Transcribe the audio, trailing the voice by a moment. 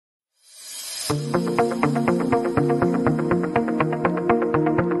Hi,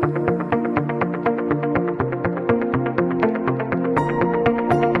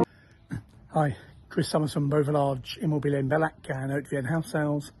 Chris Summers from Beauvillage Immobilier in Bellac and Poitevine house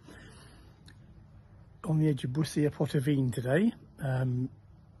sales on the edge of Bussiere Poitevine today,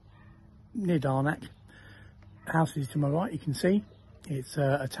 near Darnac. House is to my right, you can see. It's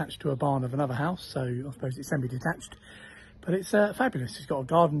attached to a barn of another house, so I suppose it's semi-detached. But it's fabulous. It's got a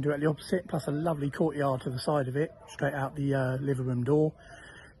garden directly opposite, plus a lovely courtyard to the side of it, straight out the living room door.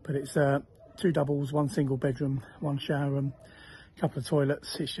 But it's 2 doubles, 1 single bedroom, 1 shower room, couple of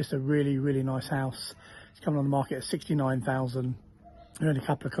toilets. It's just a really, really nice house. It's coming on the market at 69,000. We're only a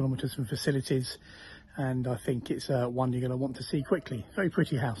couple of kilometres from facilities, and I think it's one you're going to want to see quickly. Very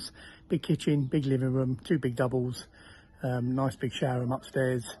pretty house. Big kitchen, big living room, 2 big doubles, nice big shower room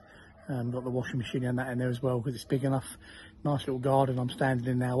upstairs. Got the washing machine and that in there as well because it's big enough. Nice little garden I'm standing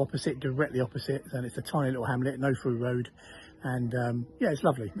in now, directly opposite, and it's a tiny little hamlet, no through road. And yeah, it's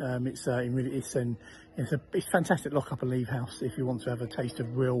lovely. It's a fantastic lock up and leave house if you want to have a taste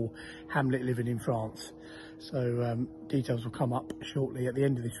of real hamlet living in France. So details will come up shortly at the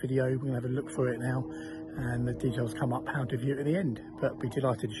end of this video. We're going to have a look for it now, and the details come up how to view it at the end. But be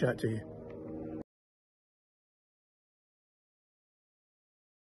delighted to show it to you.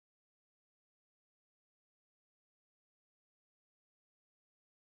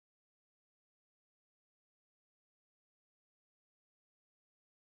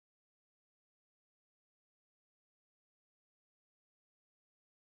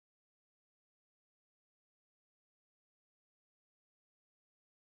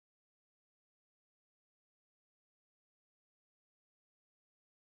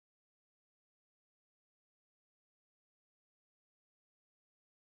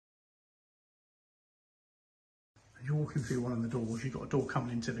 You're walking through one of the doors, you've got a door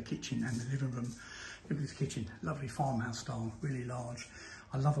coming into the kitchen and the living room. Look at this kitchen, lovely farmhouse style, really large.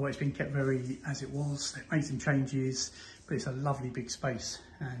 I love the way it's been kept very as it was. They've made some changes, but it's a lovely big space,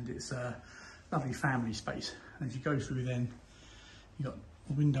 and it's a lovely family space. And as you go through then, you've got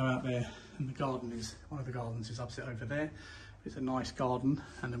a window out there, and the garden is, one of the gardens is opposite over there. It's a nice garden,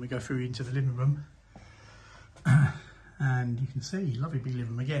 and then we go through into the living room. And you can see, lovely big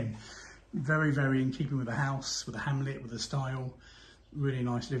living room again. Very, very in keeping with the house, with the hamlet, with the style. Really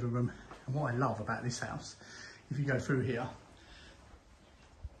nice living room. And what I love about this house, if you go through here,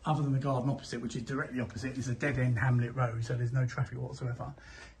 other than the garden opposite, which is directly opposite, is a dead-end hamlet road, so there's no traffic whatsoever.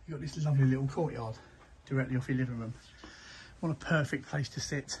 You've got this lovely little courtyard directly off your living room. What a perfect place to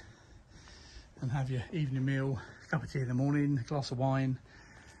sit and have your evening meal, a cup of tea in the morning, a glass of wine.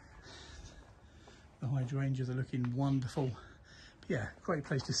 The hydrangeas are looking wonderful. Yeah, great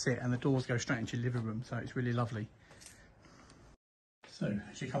place to sit, and the doors go straight into your living room, so it's really lovely. So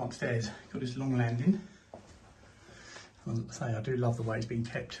as you come upstairs, you've got this long landing. I'll say I do love the way it's been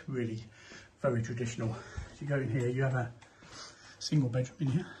kept, really very traditional. As you go in here, you have a single bedroom in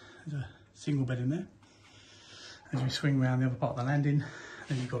here. There's a single bed in there. As you swing around the other part of the landing,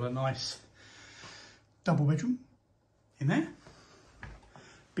 then you've got a nice double bedroom in there.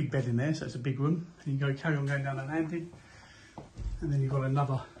 Big bed in there, so it's a big room. And you carry on going down the landing. And then you've got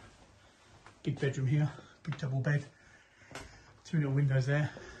another big bedroom here, big double bed, 2 little windows there,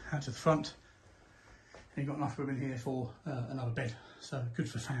 out to the front. And you've got enough room in here for another bed, so good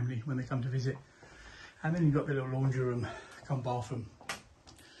for family when they come to visit. And then you've got the little laundry room, come bathroom,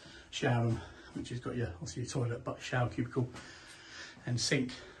 shower room, which has got your, obviously your toilet, but shower cubicle and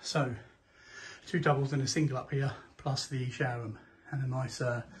sink. So 2 doubles and a single up here, plus the shower room, and a nice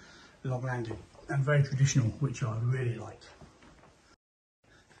long landing. And very traditional, which I really like.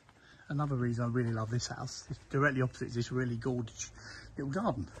 Another reason I really love this house is directly opposite is this really gorgeous little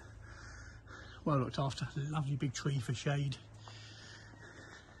garden. Well looked after, lovely big tree for shade.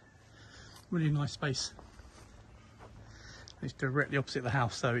 Really nice space. It's directly opposite the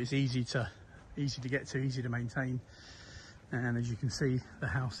house, so it's easy to get to, easy to maintain. And as you can see, the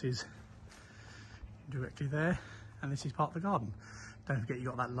house is directly there, and this is part of the garden. Don't forget, you've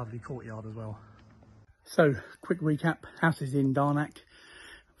got that lovely courtyard as well. So, quick recap, house is in Darnac,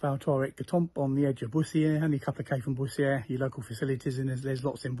 Val-Thorec-Gatomp, on the edge of Bussiere, only a couple of K from Bussiere, your local facilities, and there's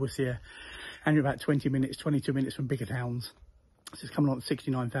lots in Bussiere. And you're about 22 minutes from bigger towns. So it's coming on at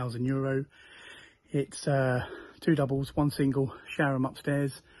 69,000 euro. It's 2 doubles, 1 single, shower room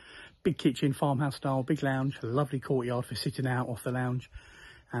upstairs, big kitchen, farmhouse style, big lounge, a lovely courtyard for sitting out off the lounge,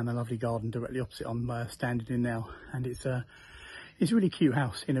 and a lovely garden directly opposite I'm standing in now. And it's a really cute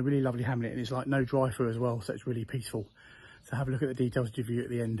house in a really lovely hamlet, and it's like no drive-through as well, so it's really peaceful. So have a look at the details to view at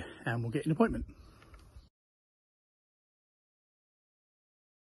the end, and we'll get an appointment.